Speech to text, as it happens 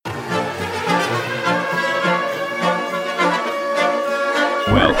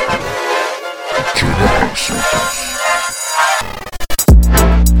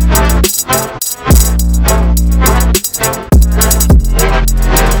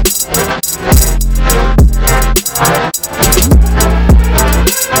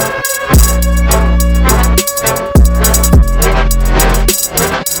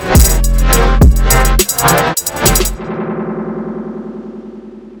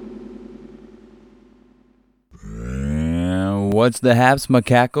What's the haps,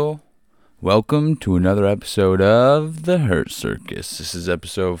 macaco? Welcome to another episode of The Hurt Circus. This is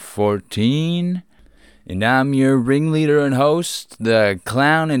episode 14, and I'm your ringleader and host, the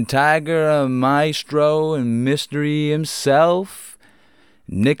clown and tiger, maestro and mystery himself,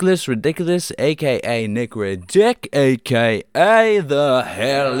 Nicholas Ridiculous, a.k.a. Nick Ridic, a.k.a. the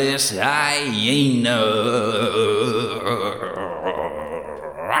Hairless Hyena.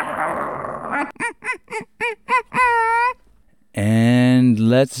 And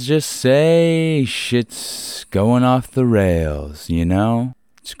let's just say shit's going off the rails, you know?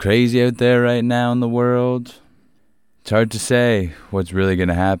 It's crazy out there right now in the world. It's hard to say what's really going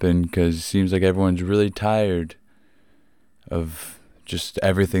to happen because it seems like everyone's really tired of just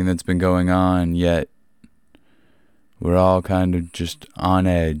everything that's been going on, yet we're all kind of just on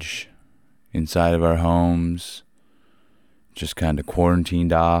edge inside of our homes, just kind of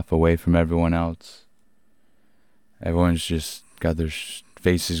quarantined off away from everyone else. Everyone's just got their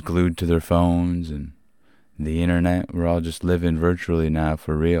faces glued to their phones and the internet. We're all just living virtually now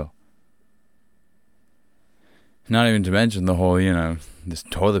for real. Not even to mention the whole, this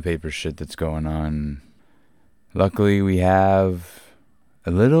toilet paper shit that's going on. Luckily, we have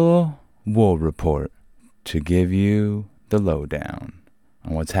a little wool report to give you the lowdown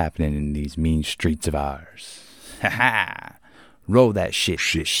on what's happening in these mean streets of ours. Ha ha! Roll that shit.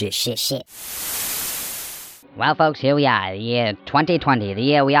 Well, folks, here we are, the year 2020, the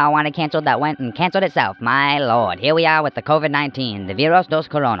year we all wanted canceled that went and canceled itself. My lord, here we are with the COVID-19, the virus dos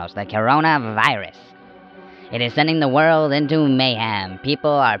coronos, the coronavirus. It is sending the world into mayhem.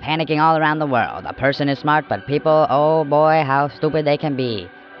 People are panicking all around the world. A person is smart, but people, oh boy, how stupid they can be.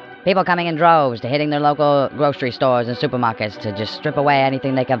 People coming in droves to hitting their local grocery stores and supermarkets to just strip away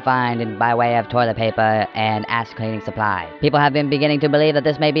anything they can find by way of toilet paper and ass cleaning supplies. People have been beginning to believe that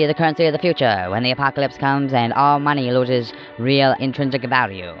this may be the currency of the future when the apocalypse comes and all money loses real intrinsic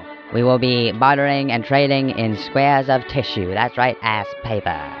value. We will be bartering and trading in squares of tissue. That's right, ass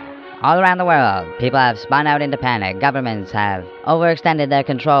paper. All around the world, people have spun out into panic. Governments have overextended their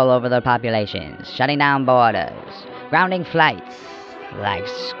control over their populations, shutting down borders, grounding flights like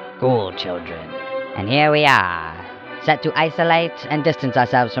school children. And here we are, set to isolate and distance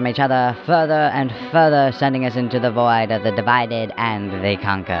ourselves from each other further and further, sending us into the void of the divided and the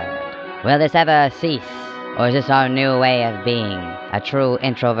conquered. Will this ever cease? Or is this our new way of being? A true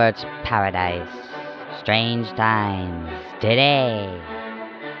introvert's paradise. Strange times today.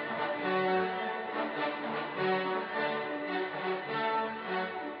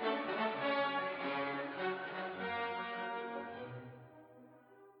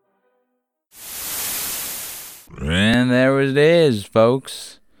 And there it is,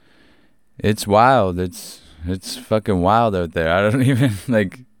 folks. It's wild. It's fucking wild out there. I don't even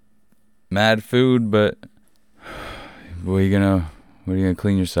mad food, but what are you gonna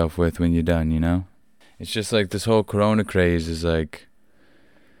clean yourself with when you're done, you know? It's just like this whole corona craze is like,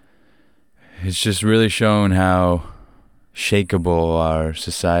 it's just really shown how shakeable our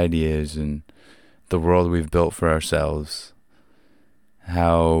society is and the world we've built for ourselves.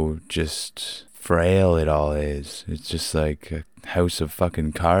 How just frail it all is. It's just like a house of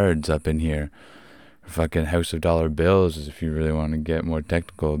fucking cards up in here. A fucking house of dollar bills, if you really want to get more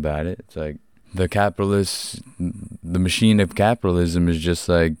technical about it. It's like the machine of capitalism is just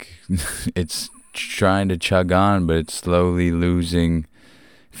like, it's trying to chug on, but it's slowly losing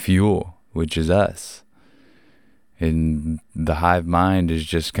fuel, which is us. And the hive mind is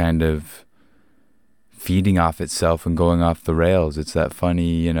just kind of feeding off itself and going off the rails. It's that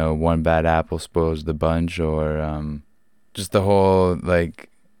funny, one bad apple spoils the bunch, or just the whole,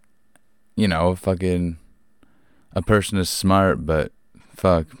 fucking, a person is smart, but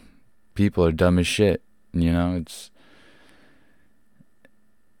fuck, people are dumb as shit, it's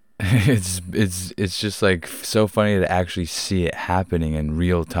just like so funny to actually see it happening in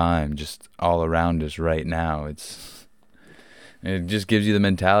real time, just all around us right now. It just gives you the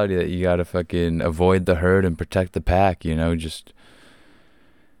mentality that you gotta fucking avoid the herd and protect the pack, just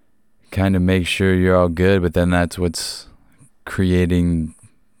kind of make sure you're all good, but then that's what's creating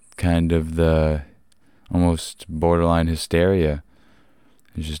kind of the almost borderline hysteria.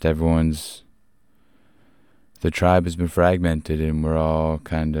 It's just the tribe has been fragmented and we're all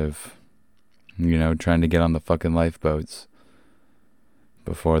kind of You know, trying to get on the fucking lifeboats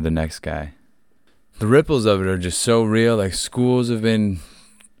before the next guy. The ripples of it are just so real. Like, schools have been,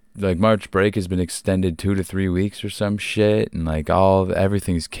 like, March break has been extended 2 to 3 weeks or some shit. And, like,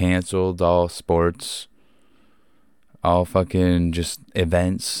 everything's canceled. All sports, all fucking just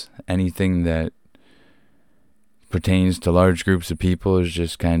events. Anything that pertains to large groups of people is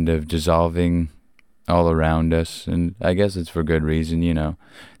just kind of dissolving all around us. And I guess it's for good reason, you know.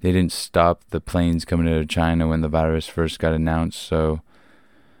 They didn't stop the planes coming out of China when the virus first got announced, so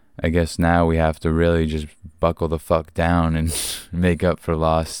I guess now we have to really just buckle the fuck down and make up for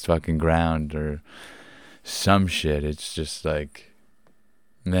lost fucking ground or some shit. It's just like,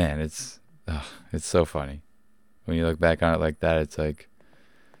 man, it's so funny. When you look back on it like that, it's like,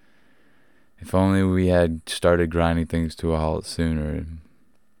 if only we had started grinding things to a halt sooner,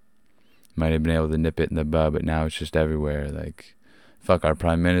 might have been able to nip it in the bud, but now it's just everywhere. Like, fuck, our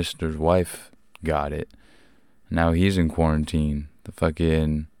prime minister's wife got it. Now he's in quarantine. The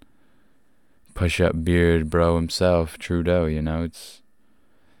fucking push-up beard bro himself, Trudeau, you know,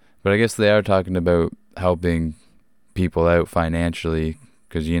 but I guess they are talking about helping people out financially,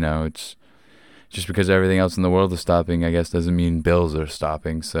 because, you know, it's just because everything else in the world is stopping, I guess doesn't mean bills are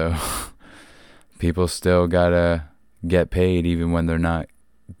stopping, so people still gotta get paid even when they're not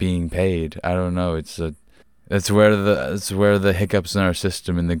being paid. I don't know, That's where the hiccups in our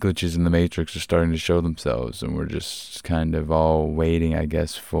system and the glitches in the matrix are starting to show themselves, and we're just kind of all waiting, I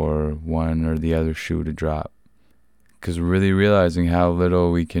guess, for one or the other shoe to drop. Because we're really realizing how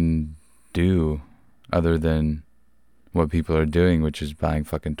little we can do other than what people are doing, which is buying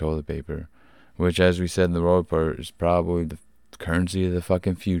fucking toilet paper. Which, as we said in the road report, is probably the currency of the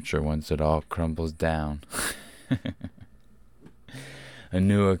fucking future once it all crumbles down. A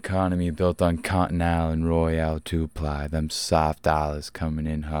new economy built on Continental and Royale 2-ply. Them soft dollars coming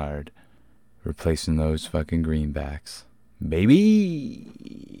in hard. Replacing those fucking greenbacks. Baby!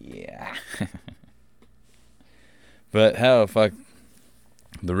 Yeah. But hell, fuck.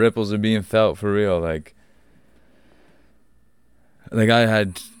 The ripples are being felt for real. Like I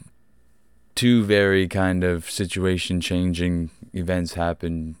had 2 very kind of situation-changing events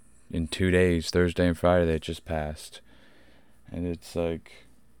happen in 2 days. Thursday and Friday that just passed. And it's like,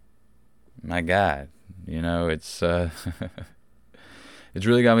 my God, you know, it's really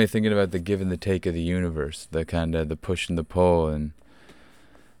got me thinking about the give and the take of the universe, the kind of the push and the pull. And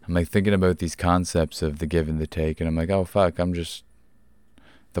I'm like thinking about these concepts of the give and the take. And I'm like, oh, fuck,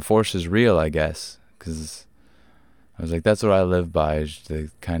 the force is real, I guess. Because I was like, that's what I live by, is the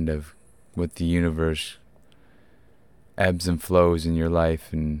kind of what the universe ebbs and flows in your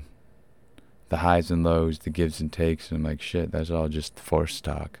life, and the highs and lows, the gives and takes. And I'm like, shit, that's all just force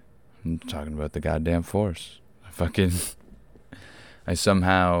talk. I'm talking about the goddamn force. I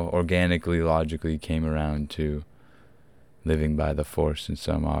somehow organically, logically came around to living by the force in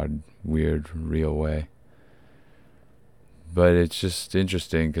some odd, weird, real way. But it's just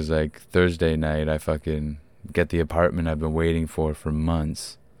interesting because, like, Thursday night, I fucking get the apartment I've been waiting for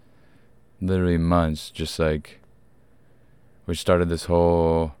months. Literally months, just like, which started this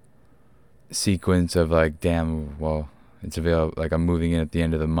whole sequence of like, damn, well, it's available. Like, I'm moving in at the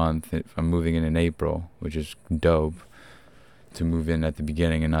end of the month. I'm moving in April, which is dope, to move in at the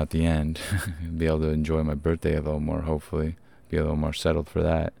beginning and not the end. Be able to enjoy my birthday a little more, hopefully. Be a little more settled for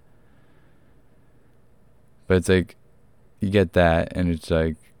that. But it's like, you get that, and it's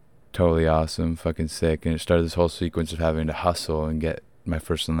like totally awesome, fucking sick. And it started this whole sequence of having to hustle and get my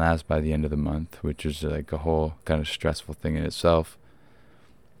first and last by the end of the month, which is like a whole kind of stressful thing in itself.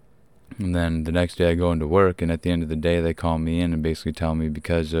 And then the next day I go into work, and at the end of the day they call me in and basically tell me,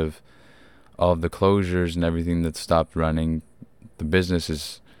 because of all of the closures and everything that stopped running, the business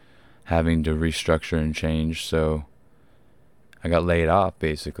is having to restructure and change. So I got laid off,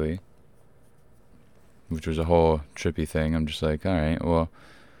 basically, which was a whole trippy thing. I'm just like, all right, well,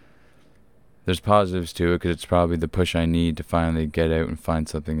 there's positives to it, because it's probably the push I need to finally get out and find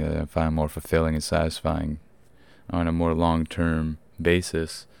something that I find more fulfilling and satisfying on a more long-term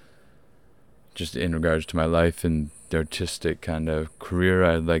basis, just in regards to my life and the artistic kind of career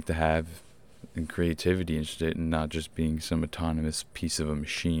I'd like to have, and creativity and shit, and not just being some autonomous piece of a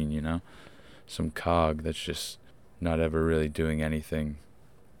machine, you know, some cog that's just not ever really doing anything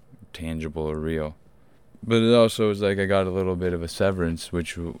tangible or real. But it also was like I got a little bit of a severance,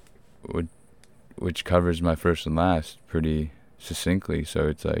 which covers my first and last pretty succinctly. So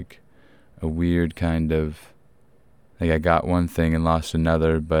it's like a weird kind of, like, I got one thing and lost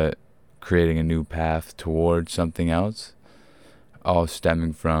another, but creating a new path towards something else, all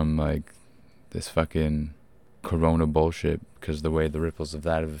stemming from like this fucking corona bullshit, because the way the ripples of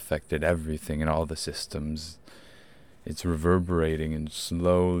that have affected everything and all the systems, it's reverberating, and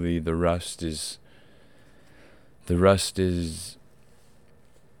slowly the rust is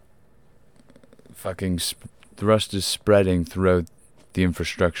spreading throughout the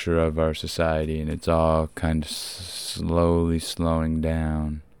infrastructure of our society, and it's all kind of slowly slowing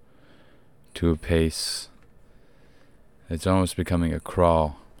down to a pace. It's almost becoming a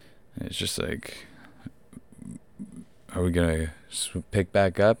crawl. And it's just like, are we gonna pick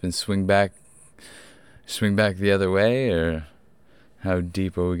back up and swing back the other way, or how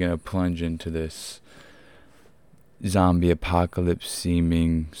deep are we gonna plunge into this zombie apocalypse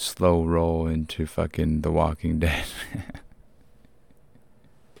seeming slow roll into fucking The Walking Dead?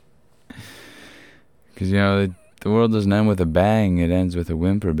 Because, you know, the world doesn't end with a bang, it ends with a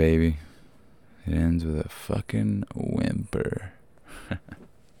whimper, baby. It ends with a fucking whimper.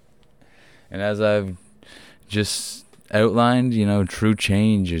 And as I've just outlined, you know, true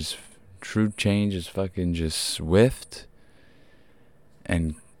change is fucking just swift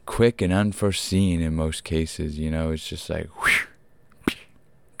and quick and unforeseen in most cases. You know, it's just like whoosh,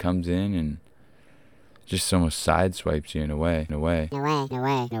 comes in and just almost sideswipes you in a way.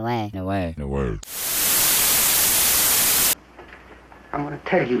 I'm going to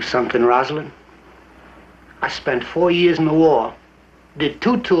tell you something, Rosalind. I spent 4 years in the war, did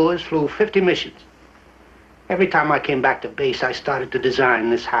 2 tours, flew 50 missions. Every time I came back to base, I started to design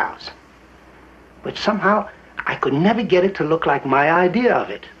this house. But somehow, I could never get it to look like my idea of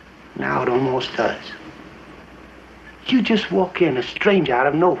it. Now it almost does. You just walk in, a stranger out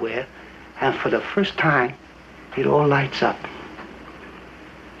of nowhere, and for the first time, it all lights up.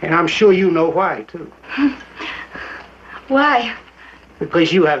 And I'm sure you know why, too. Why?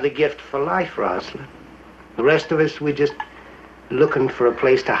 Because you have the gift for life, Rosalind. The rest of us, we're just looking for a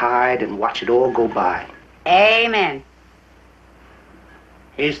place to hide and watch it all go by. Amen.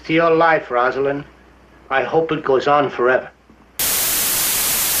 Here's to your life, Rosalind. I hope it goes on forever.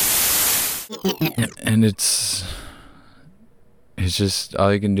 And it's just,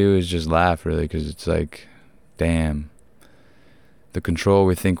 all you can do is just laugh, really, because it's like, damn. The control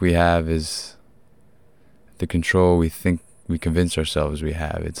we think we have is the control we convince ourselves we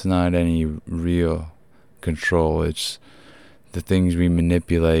have. It's not any real control. It's the things we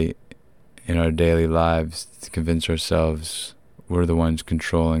manipulate in our daily lives to convince ourselves we're the ones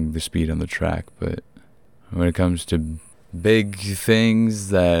controlling the speed on the track. But when it comes to big things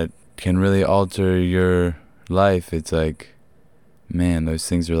that can really alter your life, it's like, man, those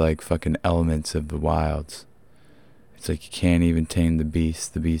things are like fucking elements of the wilds. It's like you can't even tame the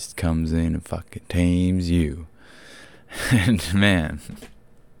beast. The beast comes in and fucking tames you. And man,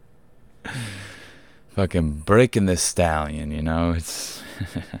 fucking breaking this stallion, you know, it's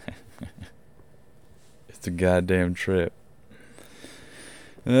it's a goddamn trip.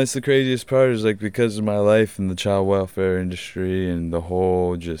 And that's the craziest part, is like, because of my life in the child welfare industry and the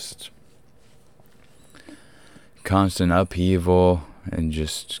whole just constant upheaval and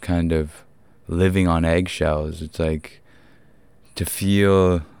just kind of living on eggshells, it's like, to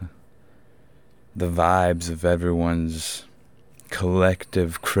feel the vibes of everyone's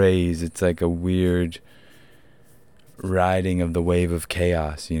collective craze, it's like a weird riding of the wave of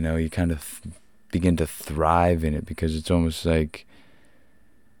chaos, you know. You kind of begin to thrive in it, because it's almost like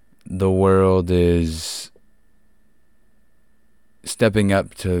the world is stepping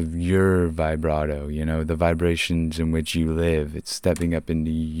up to your vibrato, you know, the vibrations in which you live. It's stepping up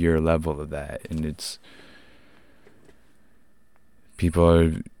into your level of that, and it's, people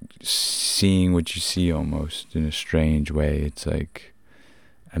are seeing what you see almost in a strange way. It's like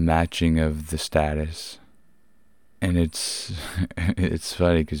a matching of the status. And it's it's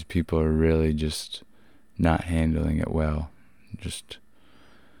funny because people are really just not handling it well. Just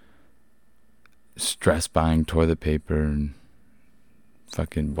stress buying toilet paper and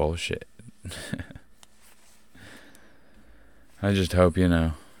fucking bullshit. I just hope, you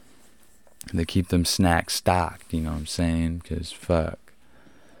know, they keep them snacks stocked, you know what I'm saying? Because fuck,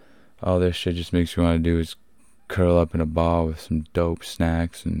 all this shit just makes me want to do is curl up in a ball with some dope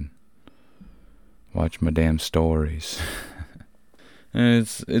snacks and watch my damn stories. And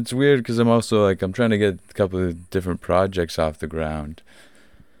it's weird because I'm also like, I'm trying to get a couple of different projects off the ground.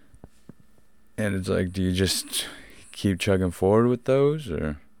 And it's like, do you just keep chugging forward with those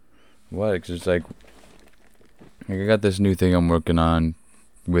or what? Because it's like I got this new thing I'm working on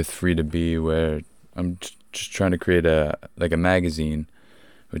with Free to Be, where I'm just trying to create a magazine,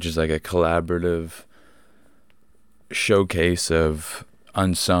 which is like a collaborative showcase of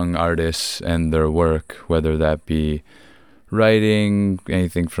unsung artists and their work, whether that be writing,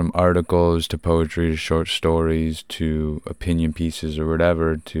 anything from articles to poetry to short stories to opinion pieces or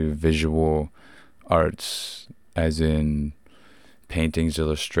whatever, to visual arts, as in paintings,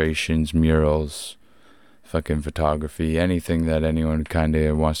 illustrations, murals, fucking photography, anything that anyone kind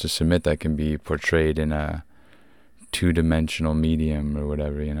of wants to submit that can be portrayed in a two-dimensional medium or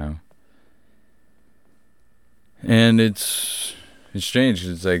whatever, you know. And it's strange 'cause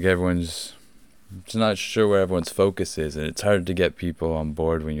it's like it's not sure where everyone's focus is, and it's hard to get people on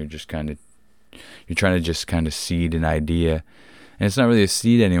board when you're trying to just kind of seed an idea, and it's not really a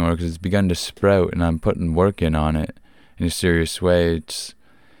seed anymore because it's begun to sprout, and I'm putting work in on it in a serious way. It's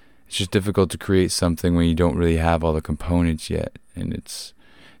just difficult to create something when you don't really have all the components yet, and it's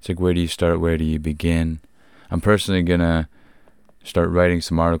like, where do you start? Where do you begin? I'm personally gonna start writing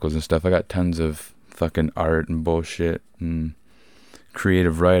some articles and stuff. I got tons of fucking art and bullshit and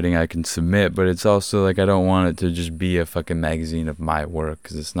creative writing I can submit, but it's also like I don't want it to just be a fucking magazine of my work,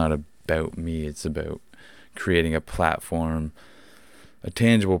 because it's not about me. It's about creating a platform, a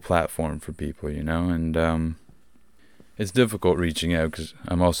tangible platform for people, you know. And it's difficult reaching out because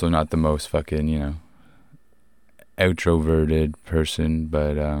I'm also not the most fucking, you know, outroverted person,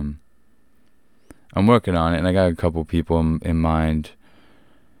 but I'm working on it, and I got a couple people in mind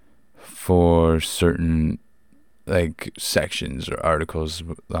for certain like sections or articles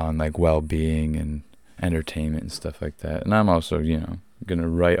on like well-being and entertainment and stuff like that. And I'm also, you know, gonna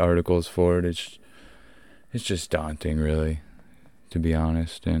write articles for it. It's just daunting, really, to be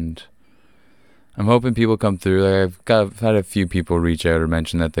honest. And I'm hoping people come through. Like I've had a few people reach out or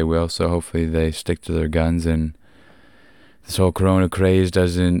mention that they will, so hopefully they stick to their guns and this whole corona craze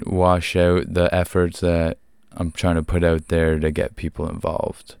doesn't wash out the efforts that I'm trying to put out there to get people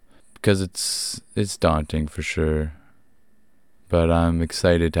involved. Because it's daunting for sure, but I'm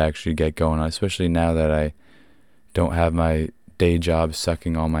excited to actually get going on, especially now that I don't have my day job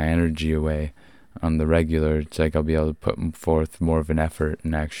sucking all my energy away on the regular. It's like I'll be able to put forth more of an effort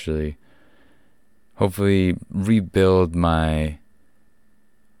and actually hopefully rebuild my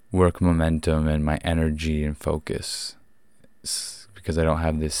work momentum and my energy and focus, because I don't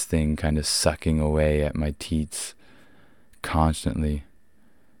have this thing kind of sucking away at my teats constantly.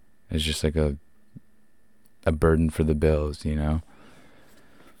 It's just like a burden for the bills, you know?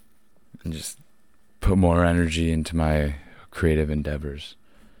 And just put more energy into my creative endeavors.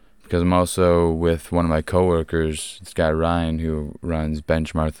 Because I'm also with one of my coworkers, this guy Ryan, who runs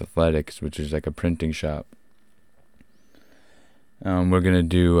Benchmark Athletics, which is like a printing shop. We're going to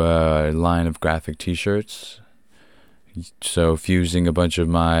do a line of graphic t-shirts. So fusing a bunch of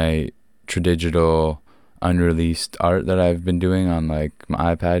my digital unreleased art that I've been doing on like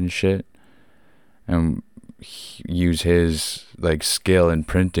my iPad and shit, and use his like skill in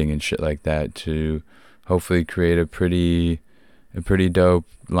printing and shit like that to hopefully create a pretty dope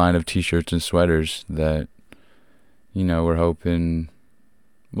line of t-shirts and sweaters that, you know, we're hoping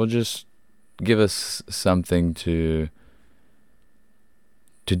will just give us something to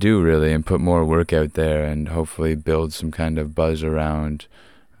do, really, and put more work out there and hopefully build some kind of buzz around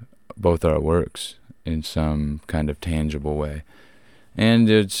both our works in some kind of tangible way. And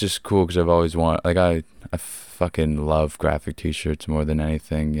it's just cool because I've always wanted, like, I fucking love graphic t-shirts more than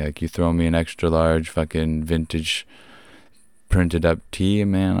anything. Like, you throw me an extra large fucking vintage printed up tee,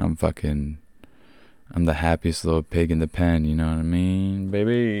 man, I'm the happiest little pig in the pen, you know what I mean,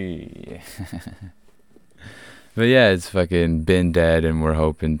 baby? But yeah, it's fucking been dead, and we're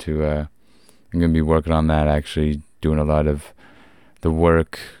hoping to, I'm gonna be working on that, actually doing a lot of the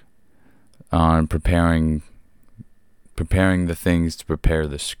work on preparing the things to prepare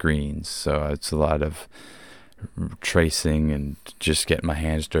the screens. So it's a lot of tracing and just getting my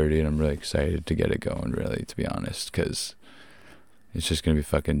hands dirty, and I'm really excited to get it going, really, to be honest, because it's just gonna be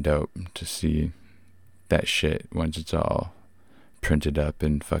fucking dope to see that shit once it's all printed up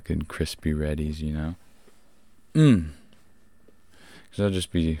in fucking crispy readies, you know? Because that'll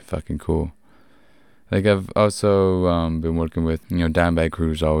just be fucking cool. Like, I've also been working with, you know, Dimebag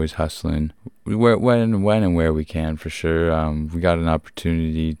Crew's always hustling when and where we can, for sure. We got an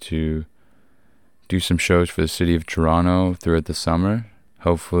opportunity to do some shows for the city of Toronto throughout the summer.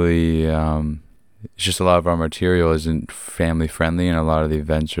 Hopefully, it's just a lot of our material isn't family friendly, and a lot of the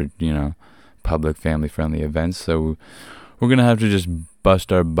events are, you know, public family friendly events. So we're going to have to just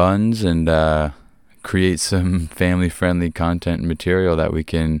bust our buns and create some family friendly content and material that we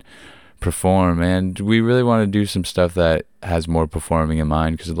can perform. And we really want to do some stuff that has more performing in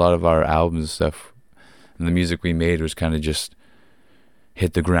mind, because a lot of our albums and stuff and the music we made was kind of just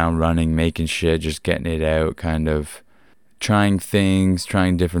hit the ground running, making shit, just getting it out, kind of trying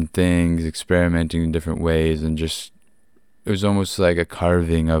different things, experimenting in different ways, and just it was almost like a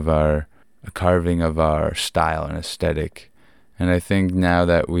carving of our style and aesthetic. And I think now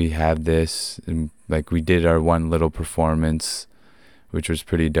that we have this, and like we did our one little performance, which was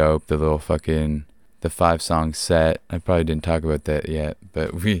pretty dope, the 5-song set. I probably didn't talk about that yet,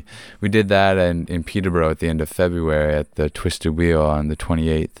 but we did that in Peterborough at the end of February at the Twisted Wheel on the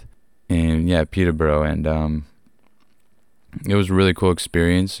 28th. And yeah, Peterborough, and it was a really cool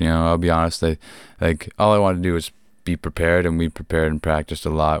experience. You know, I'll be honest, all I wanted to do was be prepared, and we prepared and practiced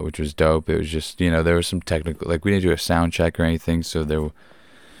a lot, which was dope. It was just, you know, there was some technical, like we didn't do a sound check or anything, so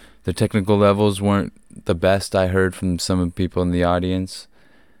the technical levels weren't the best. I heard from some of the people in the audience,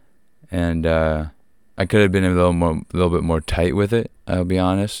 and I could have been a little bit more tight with it, I'll be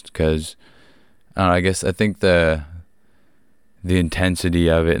honest, because I think the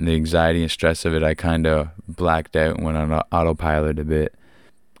intensity of it and the anxiety and stress of it, I kind of blacked out and went on autopilot a bit,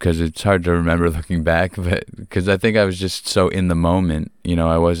 because it's hard to remember looking back, but because I think I was just so in the moment, you know,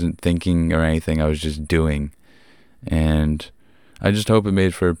 I wasn't thinking or anything, I was just doing. And I just hope it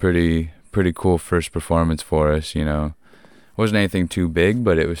made for a pretty cool first performance for us, you know. It wasn't anything too big,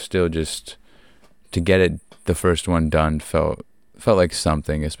 but it was still just, to get it, the first one done, felt like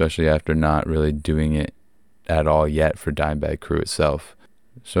something, especially after not really doing it at all yet for Dimebag Crew itself.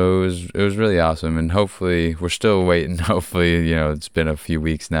 So it was really awesome, and hopefully we're still waiting. Hopefully, you know, it's been a few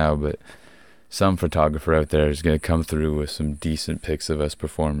weeks now, but some photographer out there is going to come through with some decent pics of us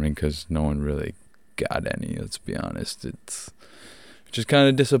performing, because no one really got any, let's be honest. It's just kind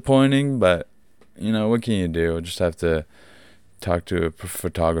of disappointing, but you know, what can you do? We'll just have to talk to a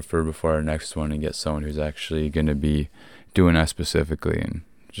photographer before our next one and get someone who's actually going to be doing us specifically, and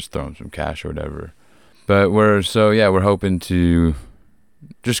just throw them some cash or whatever. But we're hoping to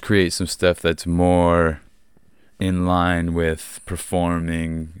just create some stuff that's more in line with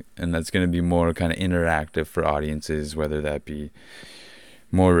performing, and that's going to be more kind of interactive for audiences, whether that be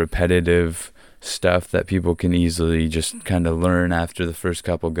more repetitive stuff that people can easily just kind of learn after the first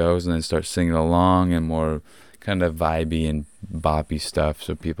couple goes and then start singing along, and more kind of vibey and boppy stuff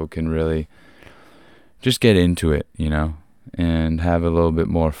so people can really just get into it, you know, and have a little bit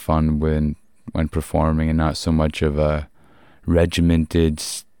more fun when performing, and not so much of a regimented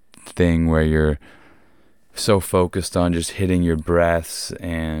thing where you're so focused on just hitting your breaths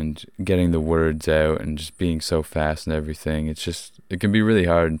and getting the words out and just being so fast and everything. It can be really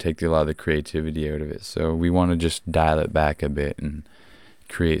hard and take a lot of the creativity out of it. So we want to just dial it back a bit and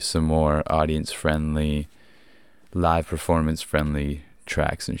create some more audience friendly, live performance friendly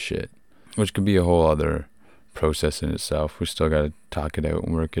tracks and shit, which could be a whole other process in itself. We still got to talk it out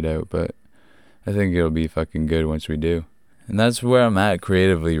and work it out, but I think it'll be fucking good once we do. And that's where I'm at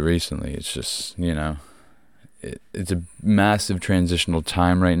creatively recently. It's just, you know, it's a massive transitional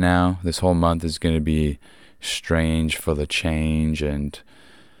time right now. This whole month is going to be strange, full of change, and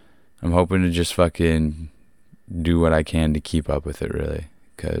I'm hoping to just fucking do what I can to keep up with it, really,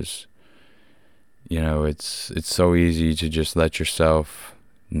 because, you know, it's so easy to just let yourself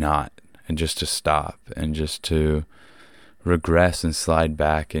not, and just to stop, and just to regress and slide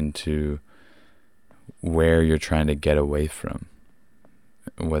back into where you're trying to get away from,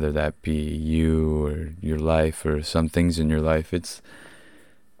 whether that be you or your life or some things in your life. It's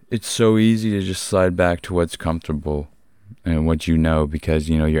so easy to just slide back to what's comfortable and what you know, because,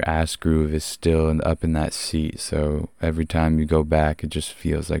 you know, your ass groove is still up in that seat. So every time you go back, it just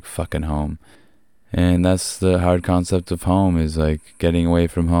feels like fucking home. And that's the hard concept of home, is like getting away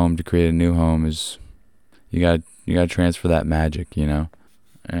from home to create a new home. Is you got to transfer that magic, you know.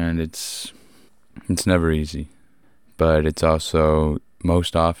 And it's never easy, but it's also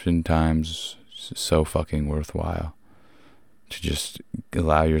most oftentimes so fucking worthwhile to just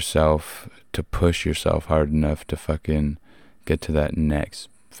allow yourself to push yourself hard enough to fucking get to that next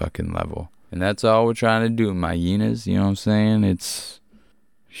fucking level. And that's all we're trying to do, my hyenas, you know what I'm saying? It's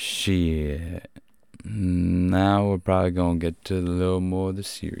shit. Now we're probably gonna get to a little more of the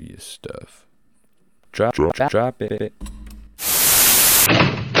serious stuff. Drop it.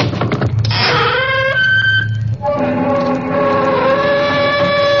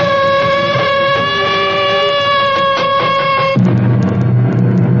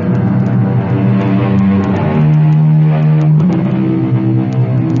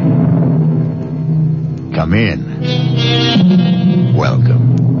 Come in.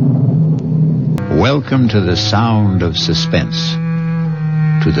 Welcome. Welcome to the sound of suspense,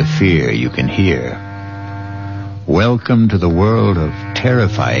 to the fear you can hear. Welcome to the world of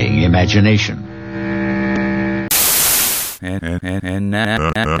terrifying imagination. And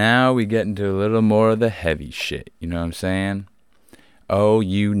now we get into a little more of the heavy shit, you know what I'm saying? Oh,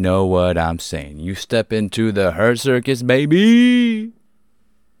 you know what I'm saying. You step into the hurt circus, baby.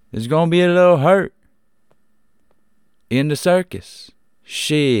 There's gonna be a little hurt in the circus.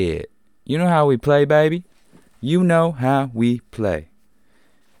 Shit. You know how we play, baby. You know how we play.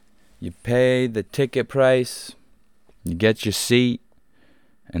 You pay the ticket price. You get your seat.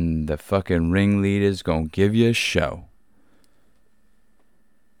 And the fucking ringleader's gonna give you a show.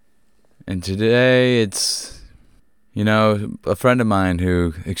 And today it's, a friend of mine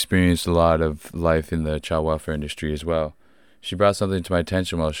who experienced a lot of life in the child welfare industry as well. She brought something to my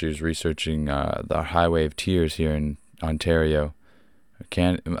attention while she was researching the Highway of Tears here in Ontario.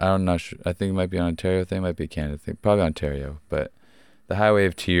 I'm not sure. I think it might be an Ontario thing. It might be a Canada thing. Probably Ontario. But the Highway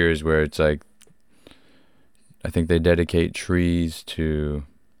of Tears, where it's like, I think they dedicate trees to,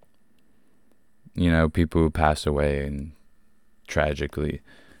 people who pass away and tragically.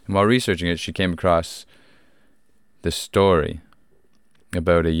 And while researching it, she came across this story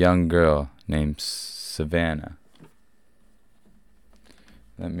about a young girl named Savannah.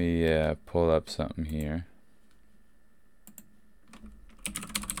 Let me pull up something here.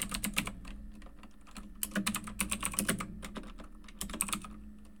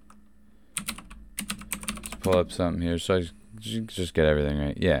 Pull up something here so I just get everything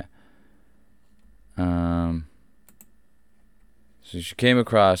right. Yeah. So she came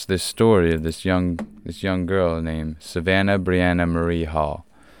across this story of this young girl named Savannah Brianna Marie Hall,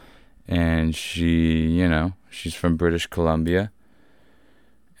 and she, she's from British Columbia,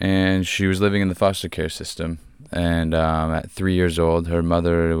 and she was living in the foster care system. And at 3 years old, her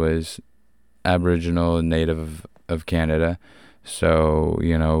mother was Aboriginal and native of Canada. So,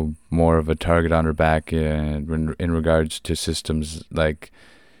 more of a target on her back in regards to systems like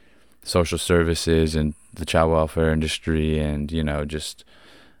social services and the child welfare industry, and, just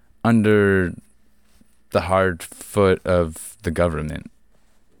under the hard foot of the government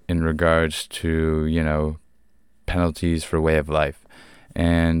in regards to, penalties for way of life.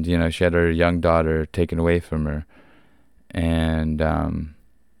 And, she had her young daughter taken away from her. And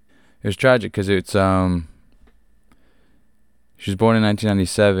it was tragic because it's... She was born in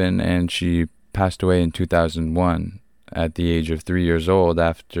 1997, and she passed away in 2001 at the age of 3 years old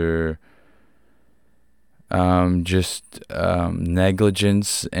after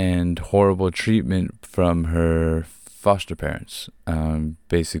negligence and horrible treatment from her foster parents.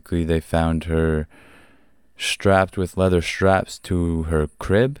 Basically, they found her strapped with leather straps to her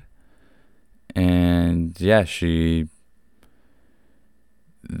crib, and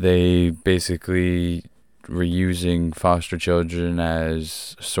they basically were using foster children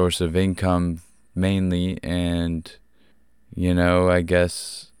as a source of income mainly, and I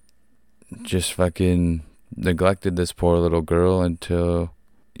guess just fucking neglected this poor little girl until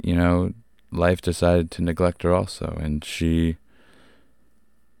life decided to neglect her also, and she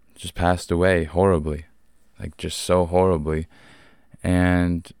just passed away horribly, like just so horribly.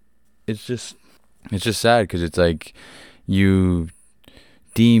 And it's just sad because it's like you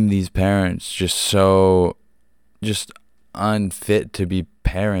deem these parents just unfit to be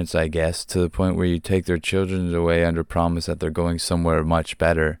parents, I guess, to the point where you take their children away under promise that they're going somewhere much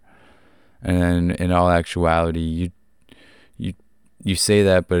better. And then in all actuality, you say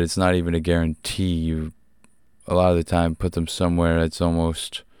that, but it's not even a guarantee. You a lot of the time put them somewhere that's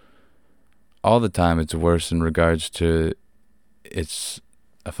almost all the time it's worse in regards to it's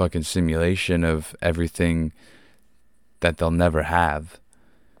a fucking simulation of everything that they'll never have.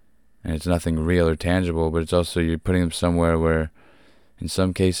 And it's nothing real or tangible, but it's also you're putting them somewhere where in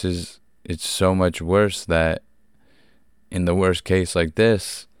some cases it's so much worse that in the worst case like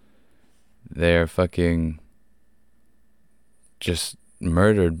this, they're fucking just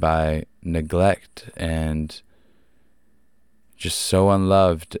murdered by neglect and just so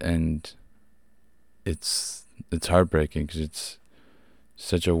unloved. And it's heartbreaking because it's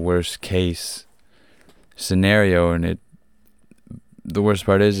such a worst case scenario, and the worst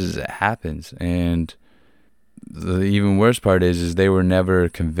part is it happens. And the even worse part is they were never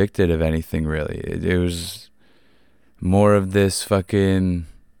convicted of anything really. It was more of this fucking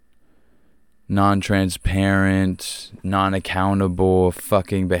non-transparent, non-accountable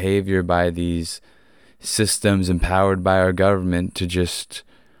fucking behavior by these systems empowered by our government to just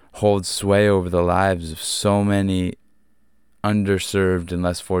hold sway over the lives of so many underserved and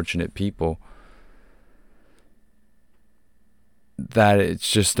less fortunate people, that it's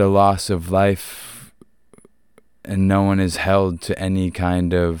just a loss of life, and no one is held to any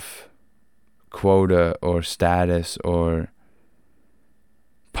kind of quota or status or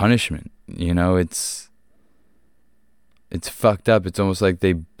punishment. It's fucked up. It's almost like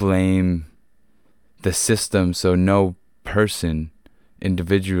they blame the system so no person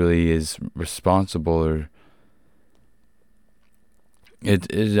individually is responsible, or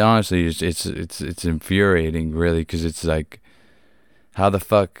it honestly it's infuriating, really, because it's like, how the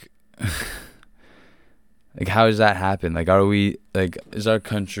fuck like, how does that happen? Like, are we, like, is our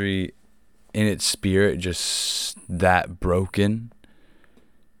country in its spirit just that broken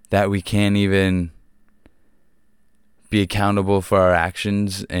that we can't even be accountable for our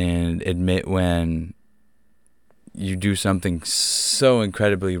actions and admit when you do something so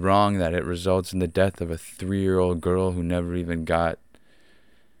incredibly wrong that it results in the death of a 3-year-old girl who never even got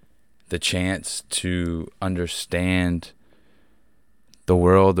the chance to understand the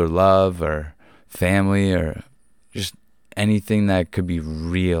world or love or family or just anything that could be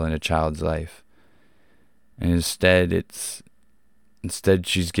real in a child's life. And instead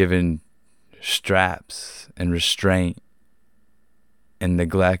she's given straps and restraint and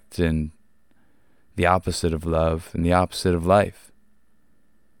neglect and the opposite of love and the opposite of life.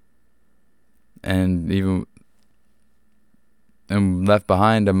 And left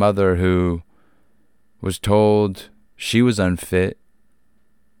behind a mother who was told she was unfit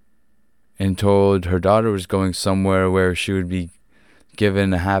and told her daughter was going somewhere where she would be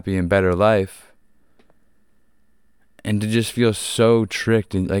given a happy and better life. And to just feel so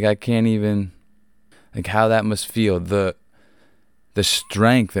tricked, and like, I can't even, like, how that must feel, the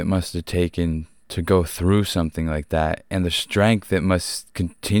strength it must have taken to go through something like that, and the strength it must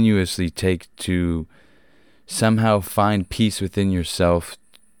continuously take to somehow find peace within yourself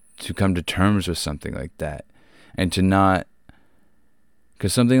to come to terms with something like that, and to not,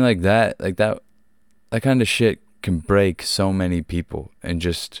 because something like that kind of shit can break so many people and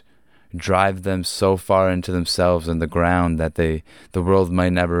just drive them so far into themselves and the ground that the world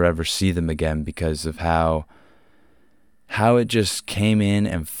might never ever see them again, because of how it just came in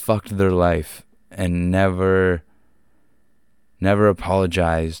and fucked their life and never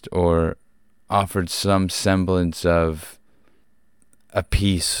apologized or offered some semblance of a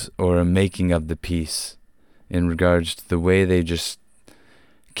peace or a making of the peace, in regards to the way they just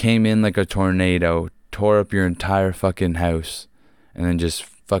came in like a tornado, tore up your entire fucking house, and then just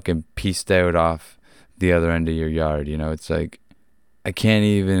fucking pieced out off the other end of your yard. You know, it's like, I can't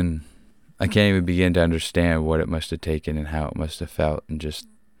even begin to understand what it must have taken and how it must have felt, and just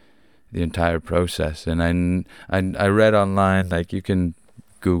the entire process. And I read online, like, you can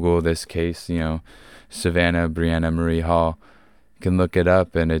Google this case, you know, Savannah Brianna Marie Hall. You can look it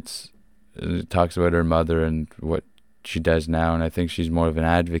up, and it talks about her mother and what she does now. And I think she's more of an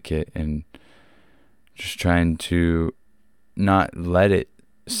advocate and just trying to not let it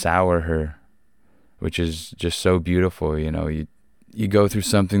sour her, which is just so beautiful. You know, you go through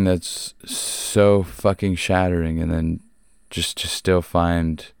something that's so fucking shattering, and then just to still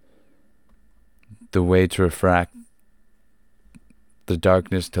find the way to refract the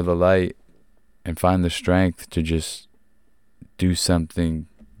darkness to the light and find the strength to just do something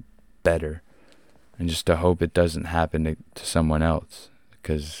better, and just to hope it doesn't happen to someone else.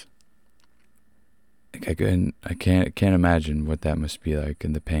 Because I can't imagine what that must be like,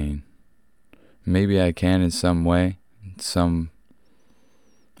 and the pain. Maybe I can in some way, in some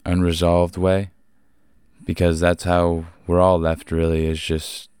unresolved way, because that's how we're all left, really, is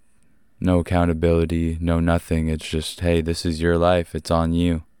just no accountability, no nothing. It's just, hey, this is your life, it's on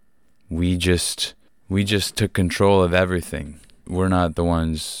you. We just took control of everything. We're not the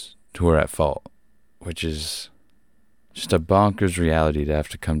ones who are at fault, which is just a bonkers reality to have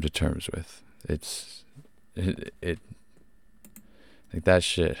to come to terms with. It like, that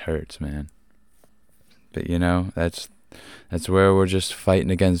shit hurts, man. But you know, that's where we're just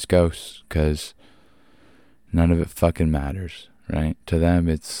fighting against ghosts, because none of it fucking matters, right? To them,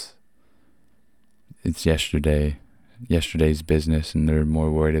 it's yesterday's business, and they're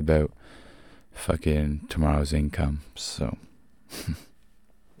more worried about fucking tomorrow's income. So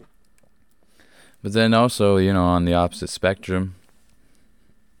but then also, you know, on the opposite spectrum,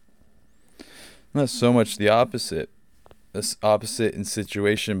 not so much the opposite in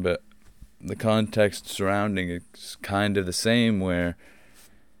situation, but the context surrounding it's kind of the same, where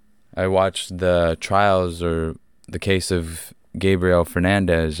I watched the trials, or the case of Gabriel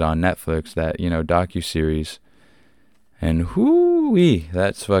Fernandez on Netflix, that, you know, docuseries, and whoo-wee,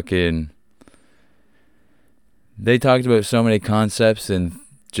 that's fucking, they talked about so many concepts and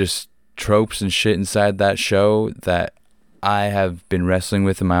just tropes and shit inside that show that I have been wrestling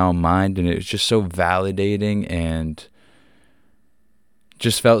with in my own mind, and it was just so validating, and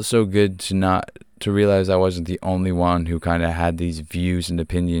just felt so good to realize I wasn't the only one who kind of had these views and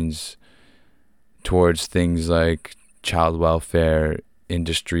opinions towards things like child welfare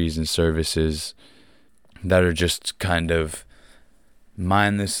industries and services that are just kind of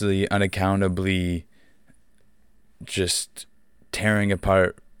mindlessly, unaccountably just tearing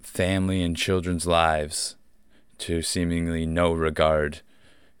apart family and children's lives to seemingly no regard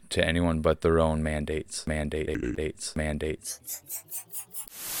to anyone but their own mandates. In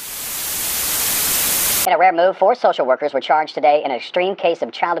a rare move, 4 social workers were charged today in an extreme case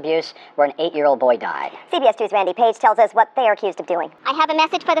of child abuse where an 8-year-old boy died. CBS 2's Randy Page tells us what they are accused of doing. I have a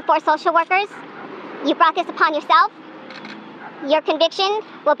message for the 4 social workers. You brought this upon yourself. Your conviction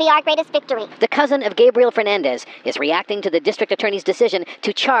will be our greatest victory. The cousin of Gabriel Fernandez is reacting to the district attorney's decision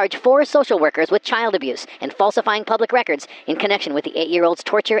to charge 4 social workers with child abuse and falsifying public records in connection with the 8-year-old's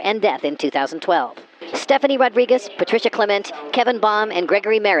torture and death in 2012. Stephanie Rodriguez, Patricia Clement, Kevin Baum, and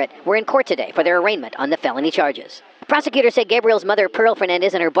Gregory Merritt were in court today for their arraignment on the felony charges. Prosecutors say Gabriel's mother, Pearl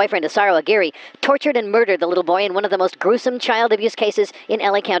Fernandez, and her boyfriend, Asaro Aguirre, tortured and murdered the little boy in one of the most gruesome child abuse cases in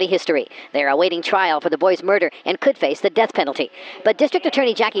LA County history. They are awaiting trial for the boy's murder and could face the death penalty. But District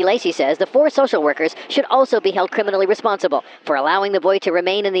Attorney Jackie Lacey says the 4 social workers should also be held criminally responsible for allowing the boy to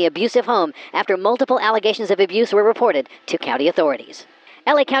remain in the abusive home after multiple allegations of abuse were reported to county authorities.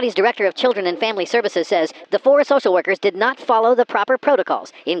 LA County's Director of Children and Family Services says the 4 social workers did not follow the proper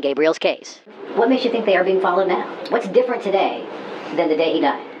protocols in Gabriel's case. What makes you think they are being followed now? What's different today than the day he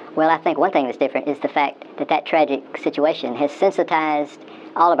died? Well, I think one thing that's different is the fact that that tragic situation has sensitized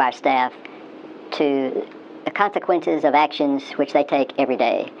all of our staff to the consequences of actions which they take every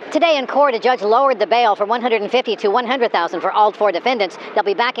day. Today in court, a judge lowered the bail from $150,000 to $100,000 for all 4 defendants. They'll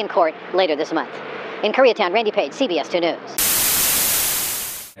be back in court later this month. In Koreatown, Randy Page, CBS 2 News.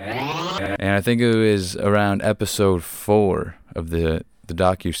 And I think it was around episode 4 of the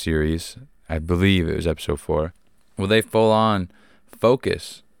docuseries. I believe it was episode 4. Well, they full on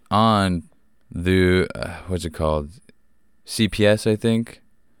focus on the, what's it called? CPS, I think.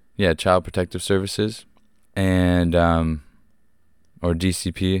 Yeah, Child Protective Services. And, or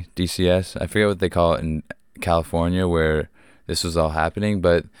DCP, DCS. I forget what they call it in California where this was all happening.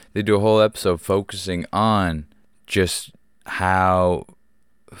 But they do a whole episode focusing on just how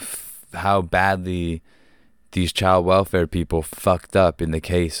badly these child welfare people fucked up in the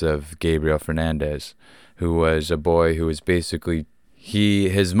case of Gabriel Fernandez, who was a boy who was basically,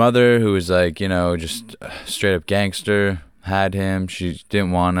 his mother, who was like, just straight up gangster, had him. She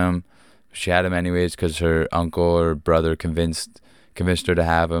didn't want him. She had him anyways because her uncle or brother convinced her to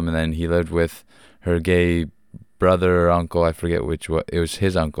have him, and then he lived with her gay brother or uncle, I forget which one. It was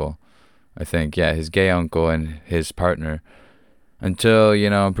his uncle, I think. Yeah, his gay uncle and his partner. Until,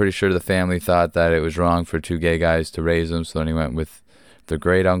 I'm pretty sure the family thought that it was wrong for 2 gay guys to raise them, so then he went with the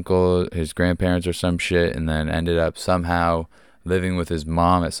great uncle, his grandparents or some shit, and then ended up somehow living with his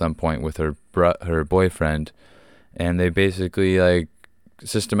mom at some point with her boyfriend. And they basically,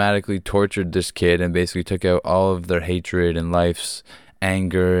 systematically tortured this kid and basically took out all of their hatred and life's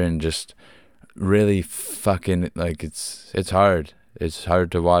anger and just really fucking, it's hard. It's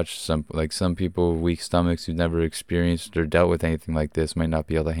hard to watch. Some people with weak stomachs who've never experienced or dealt with anything like this might not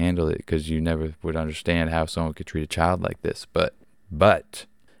be able to handle it because you never would understand how someone could treat a child like this. But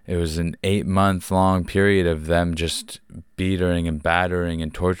it was an 8-month-long period of them just beating and battering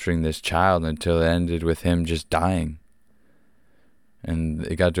and torturing this child until it ended with him just dying. And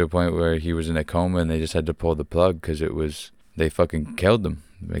it got to a point where he was in a coma and they just had to pull the plug because they fucking killed him.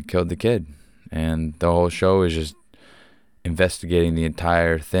 They killed the kid. And the whole show is just investigating the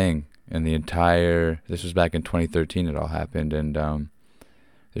entire thing. And this was back in 2013 it all happened. And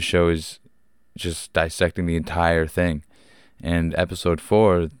the show is just dissecting the entire thing. And episode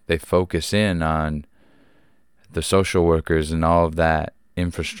 4, they focus in on the social workers and all of that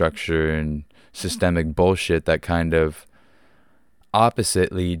infrastructure and systemic bullshit that kind of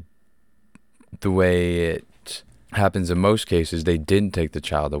oppositely the way it happens in most cases. They didn't take the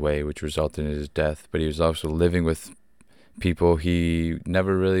child away, which resulted in his death, but he was also living with people he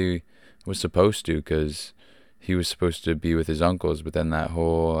never really was supposed to because he was supposed to be with his uncles, but then that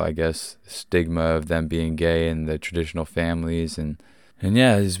whole, I guess, stigma of them being gay and the traditional families and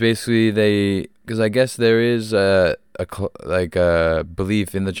yeah, it's basically because I guess there is a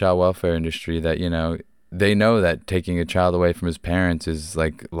belief in the child welfare industry that, they know that taking a child away from his parents is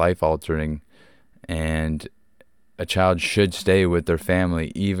life altering, and a child should stay with their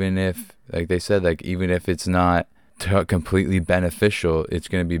family, even if, they said, even if it's not completely beneficial, it's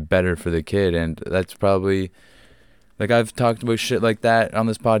going to be better for the kid. And that's probably, I've talked about shit like that on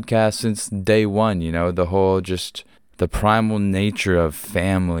this podcast since day one, the whole just the primal nature of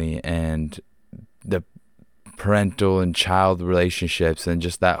family and the parental and child relationships and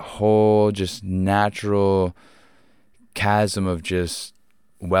just that whole just natural chasm of just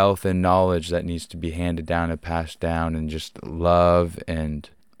wealth and knowledge that needs to be handed down and passed down, and just love. And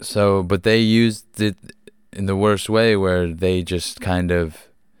so, but they used it in the worst way, where they just kind of,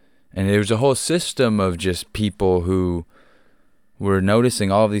 and there was a whole system of just people who were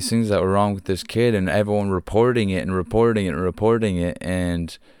noticing all of these things that were wrong with this kid, and everyone reporting it and reporting it and reporting it,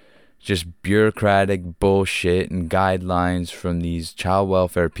 and just bureaucratic bullshit and guidelines from these child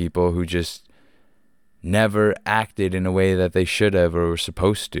welfare people who just never acted in a way that they should have or were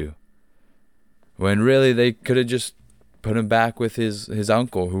supposed to. When really they could have just put him back with his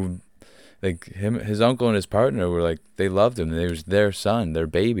uncle, who, like, his uncle and his partner were like, they loved him. It was their son, their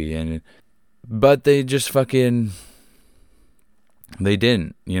baby. But they just fucking, they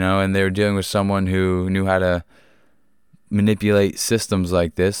didn't, and they were dealing with someone who knew how to manipulate systems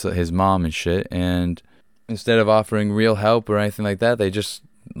like this, his mom and shit, and instead of offering real help or anything like that, they just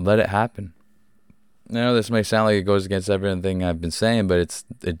let it happen. I know this may sound like it goes against everything I've been saying, but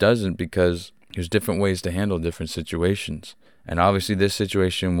it doesn't, because there's different ways to handle different situations. And obviously this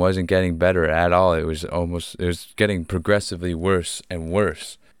situation wasn't getting better at all. It was getting progressively worse and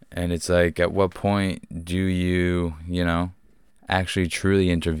worse. And it's like, at what point do you, actually truly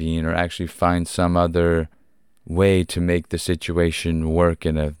intervene, or actually find some other way to make the situation work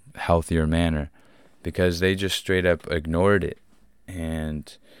in a healthier manner? Because they just straight up ignored it.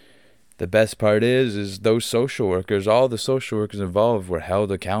 And the best part is those social workers, all the social workers involved, were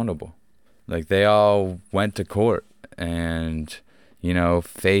held accountable. Like, they all went to court and,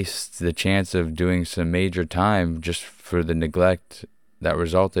 faced the chance of doing some major time just for the neglect that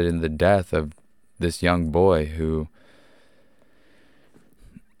resulted in the death of this young boy who,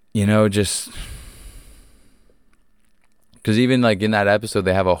 just, because even like in that episode,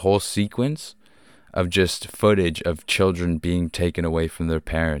 they have a whole sequence of just footage of children being taken away from their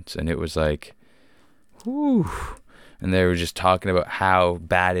parents. And it was like, whew. And they were just talking about how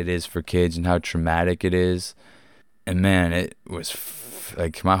bad it is for kids and how traumatic it is. And man, it was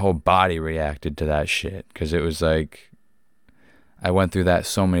like my whole body reacted to that shit. Because it was like, I went through that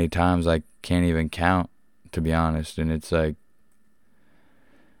so many times I can't even count, to be honest. And it's like,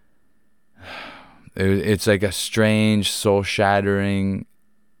 it's like a strange, soul-shattering,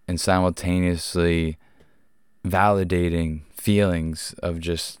 and simultaneously validating feelings of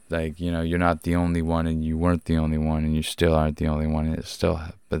just like, you're not the only one, and you weren't the only one, and you still aren't the only one, and it still,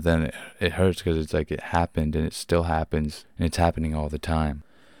 but then it hurts because it's like it happened, and it still happens, and it's happening all the time.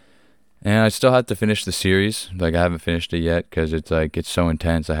 And I still have to finish the series. Like, I haven't finished it yet because it's like, it's so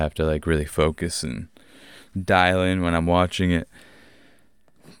intense. I have to like really focus and dial in when I'm watching it.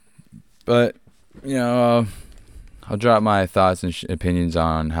 But I'll drop my thoughts and opinions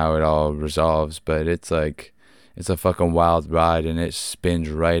on how it all resolves, but it's like, it's a fucking wild ride, and it spins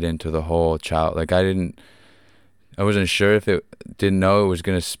right into the whole child. Like, I wasn't sure if didn't know it was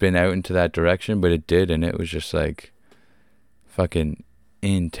going to spin out into that direction, but it did, and it was just like fucking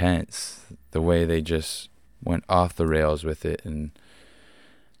intense, the way they just went off the rails with it, and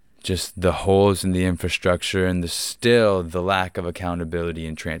just the holes in the infrastructure, and the lack of accountability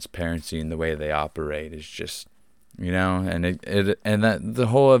and transparency in the way they operate is just, and that the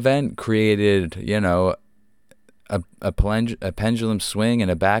whole event created, a pendulum swing and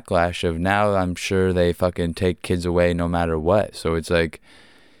a backlash of, now I'm sure they fucking take kids away no matter what. So it's like,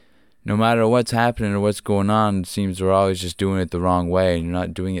 no matter what's happening or what's going on, it seems we're always just doing it the wrong way, and you're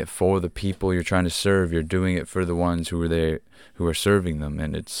not doing it for the people you're trying to serve. You're doing it for the ones who are there, who are serving them.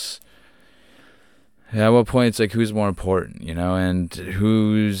 And it's, at what point it's like, who's more important, and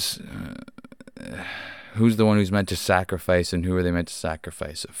who's the one who's meant to sacrifice, and who are they meant to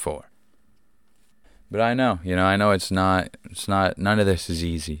sacrifice it for? But I know it's not, none of this is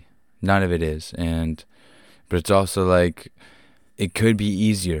easy. None of it is. But it's also like, it could be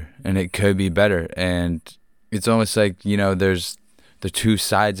easier, and it could be better. And it's almost like, there's the two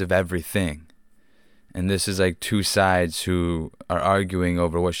sides of everything. And this is like two sides who are arguing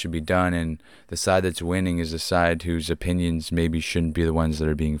over what should be done, and the side that's winning is the side whose opinions maybe shouldn't be the ones that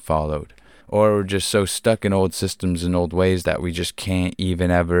are being followed. Or we're just so stuck in old systems and old ways that we just can't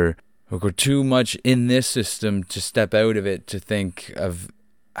even ever, like, we're too much in this system to step out of it to think of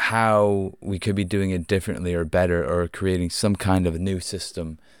how we could be doing it differently or better, or creating some kind of a new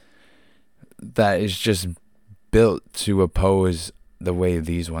system that is just built to oppose the way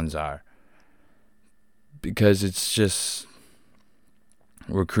these ones are. Because it's just,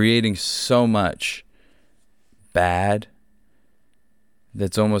 we're creating so much bad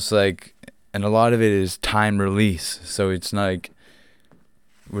that's almost like, and a lot of it is time release. So it's like,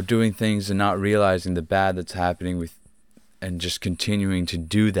 we're doing things and not realizing the bad that's happening with, and just continuing to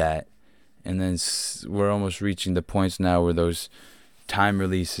do that. And then we're almost reaching the points now where those time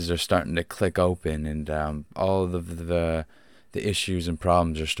releases are starting to click open, and all of the issues and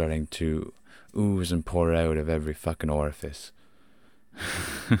problems are starting to ooze and pour out of every fucking orifice.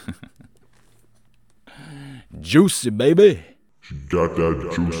 Juicy, baby. She got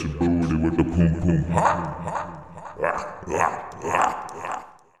that juicy booty with the poom poom hot.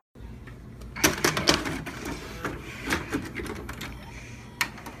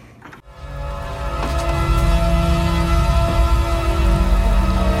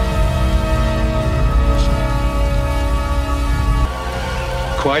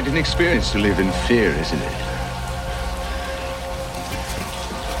 Quite an experience to live in fear, isn't it?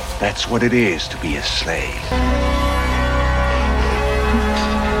 That's what it is to be a slave.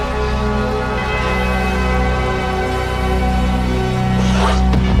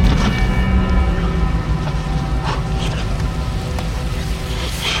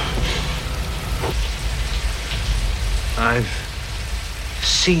 I've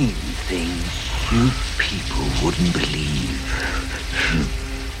seen things you people wouldn't believe.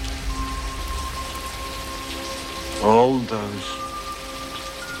 All those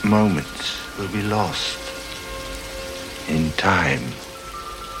moments will be lost in time,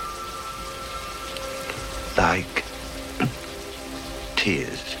 like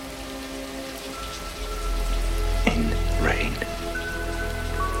tears in rain.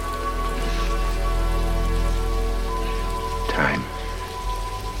 Time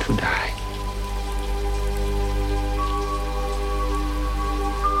to die.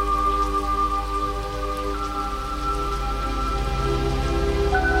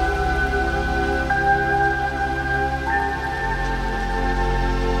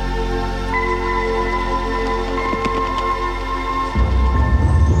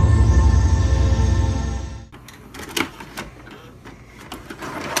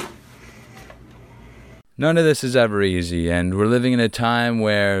 None of this is ever easy, and we're living in a time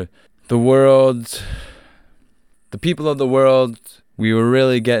where the people of the world, we were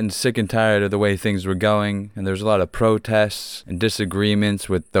really getting sick and tired of the way things were going, and there's a lot of protests and disagreements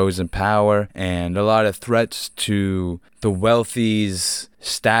with those in power, and a lot of threats to the wealthy's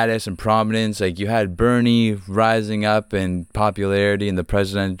status and prominence. Like, you had Bernie rising up in popularity in the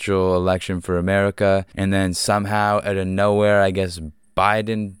presidential election for America, and then somehow out of nowhere, I guess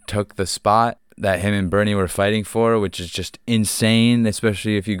Biden took the spot that him and Bernie were fighting for, which is just insane,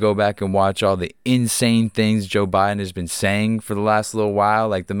 especially if you go back and watch all the insane things Joe Biden has been saying for the last little while.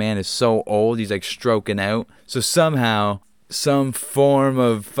 Like, the man is so old, he's like stroking out. So somehow, some form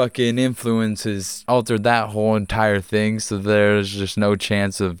of fucking influence has altered that whole entire thing, so there's just no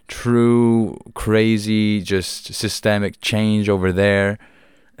chance of true, crazy, just systemic change over there.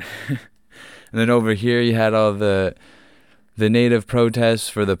 And then over here, you had all the native protests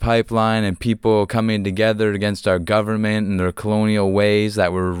for the pipeline and people coming together against our government and their colonial ways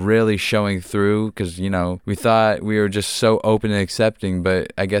that were really showing through, because, you know, we thought we were just so open and accepting,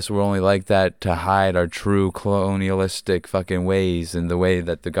 but I guess we're only like that to hide our true colonialistic fucking ways and the way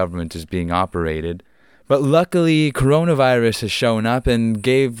that the government is being operated. But luckily, coronavirus has shown up and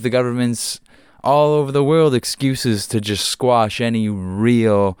gave the governments all over the world excuses to just squash any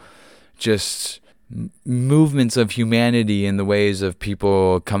real just movements of humanity in the ways of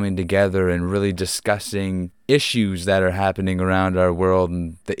people coming together and really discussing issues that are happening around our world,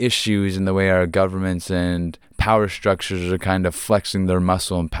 and the issues in the way our governments and power structures are kind of flexing their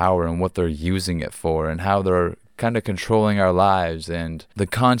muscle and power and what they're using it for and how they're kind of controlling our lives, and the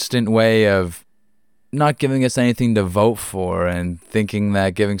constant way of not giving us anything to vote for and thinking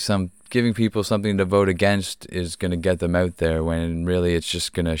that giving people something to vote against is going to get them out there, when really it's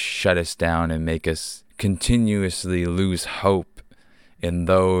just going to shut us down and make us continuously lose hope in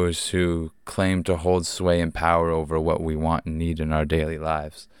those who claim to hold sway and power over what we want and need in our daily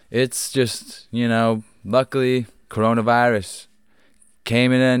lives. It's just, you know, luckily coronavirus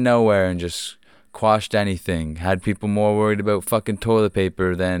came in out of nowhere and just quashed anything. Had people more worried about fucking toilet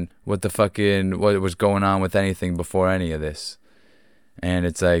paper than what was going on with anything before any of this. And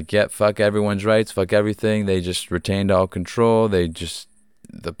it's like, yep, fuck everyone's rights, fuck everything. They just retained all control.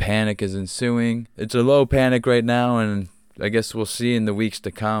 The panic is ensuing. It's a low panic right now, and I guess we'll see in the weeks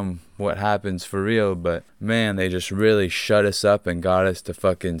to come what happens for real. But man, they just really shut us up and got us to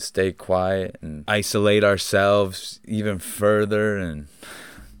fucking stay quiet and isolate ourselves even further. And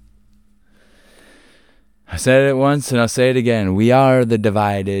I said it once and I'll say it again. We are the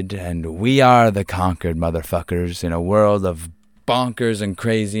divided and we are the conquered motherfuckers in a world of bonkers and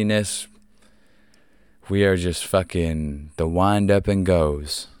craziness. We are just fucking the wind up and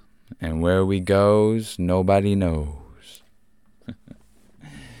goes, and where we goes nobody knows.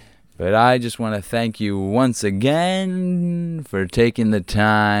 But I just want to thank you once again for taking the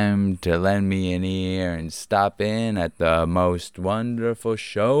time to lend me an ear and stop in at the most wonderful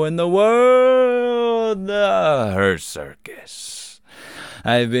show in the world, the Hurt Circus.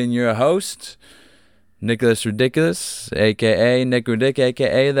 I've been your host, Nicholas Ridiculous, a.k.a. Nick Ridic,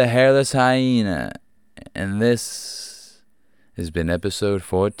 a.k.a. the Hairless Hyena. And this has been episode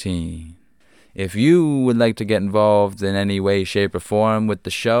 14. If you would like to get involved in any way, shape, or form with the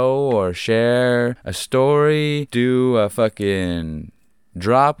show, or share a story, do a fucking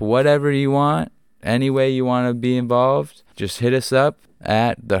drop, whatever you want, any way you want to be involved, just hit us up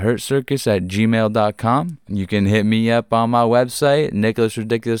at thehurtcircus@gmail.com. You can hit me up on my website,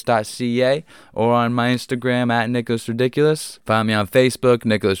 nicholasridiculous.ca, or on my Instagram at nicholasridiculous. Find me on Facebook,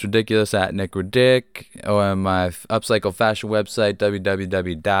 Nicholas Ridiculous at Nick Ridic, or on my upcycle fashion website,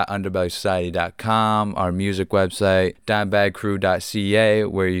 www.underbellysociety.com, our music website, dimebagcrew.ca,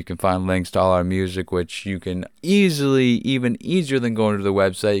 where you can find links to all our music, which you can easily, even easier than going to the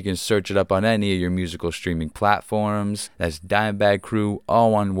website, you can search it up on any of your musical streaming platforms. That's Dimebag Crew,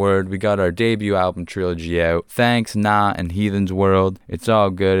 all one word. We got our debut album trilogy out. Thanks, Nah, and Heathen's World. It's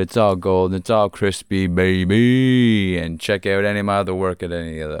all good. It's all gold. It's all crispy, baby. And check out any of my other work at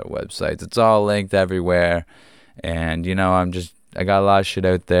any other websites. It's all linked everywhere. And, you know, I got a lot of shit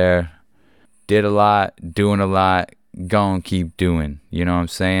out there. Did a lot, doing a lot. Go and keep doing. You know what I'm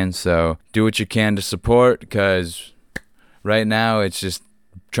saying? So do what you can to support, because right now it's just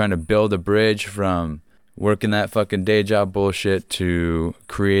trying to build a bridge from working that fucking day job bullshit to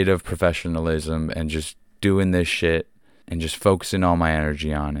creative professionalism and just doing this shit and just focusing all my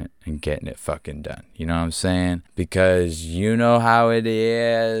energy on it and getting it fucking done. You know what I'm saying? Because you know how it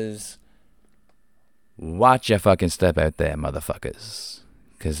is. Watch your fucking step out there, motherfuckers.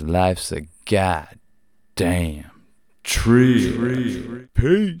 Because life's a goddamn tree.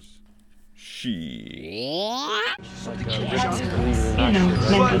 Peace.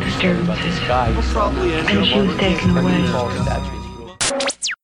 mental disturbances. And she was taken away.